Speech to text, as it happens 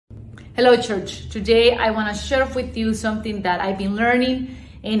Hello, church. Today I want to share with you something that I've been learning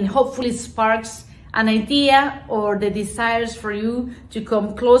and hopefully sparks an idea or the desires for you to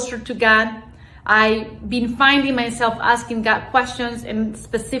come closer to God. I've been finding myself asking God questions and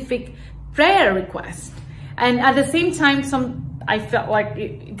specific prayer requests. And at the same time, I felt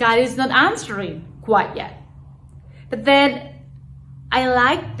like God is not answering quite yet. But then I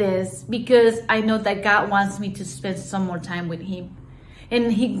like this because I know that God wants me to spend some more time with Him.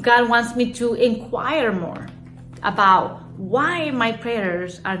 And God wants me to inquire more about why my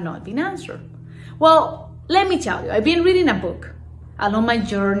prayers are not being answered. Well, let me tell you, I've been reading a book along my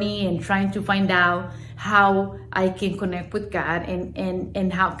journey and trying to find out how I can connect with God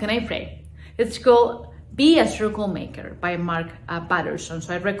and how can I pray. It's called Be a Circle Maker by Mark Patterson.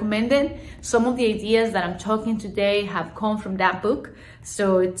 So I recommend it. Some of the ideas that I'm talking today have come from that book.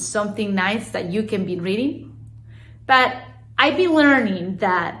 So it's something nice that you can be reading. But I've been learning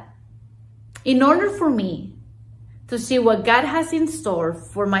that in order for me to see what God has in store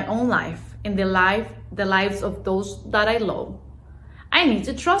for my own life and the lives of those that I love, I need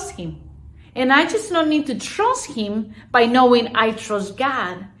to trust Him. And I just don't need to trust Him by knowing I trust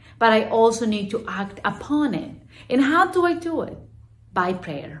God, but I also need to act upon it. And how do I do it? By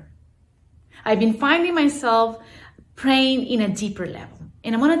prayer. I've been finding myself praying in a deeper level.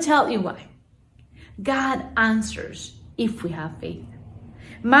 And I'm going to tell you why. God answers if we have faith.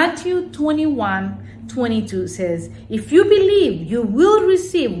 Matthew 21:22 says, if you believe, you will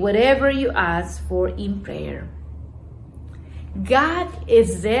receive whatever you ask for in prayer. God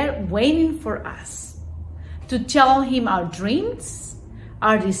is there waiting for us to tell Him our dreams,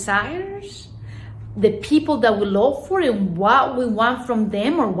 our desires, the people that we love for and what we want from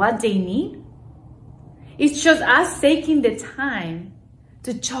them or what they need. It's just us taking the time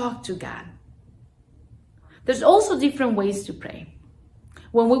to talk to God. There's also different ways to pray.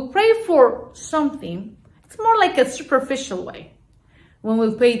 When we pray for something, it's more like a superficial way. When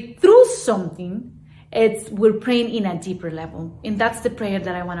we pray through something, we're praying in a deeper level. And that's the prayer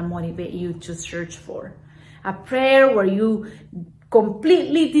that I want to motivate you to search for. A prayer where you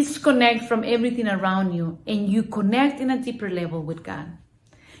completely disconnect from everything around you and you connect in a deeper level with God.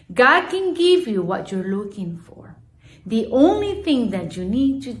 God can give you what you're looking for. The only thing that you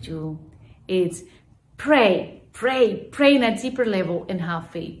need to do is pray in a deeper level and have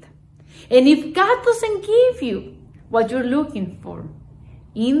faith. And if God doesn't give you what you're looking for,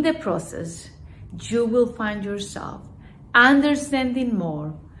 in the process, you will find yourself understanding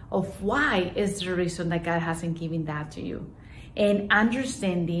more of why is the reason that God hasn't given that to you, and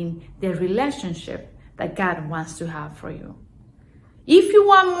understanding the relationship that God wants to have for you. If you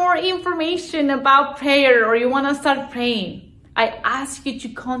want more information about prayer or you want to start praying, I ask you to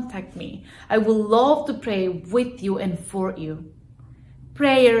contact me. I would love to pray with you and for you.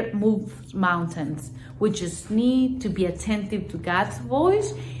 Prayer moves mountains. We just need to be attentive to God's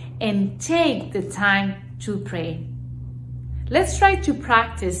voice and take the time to pray. Let's try to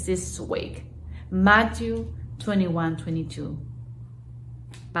practice this week. Matthew 21:22.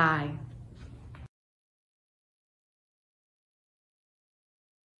 Bye.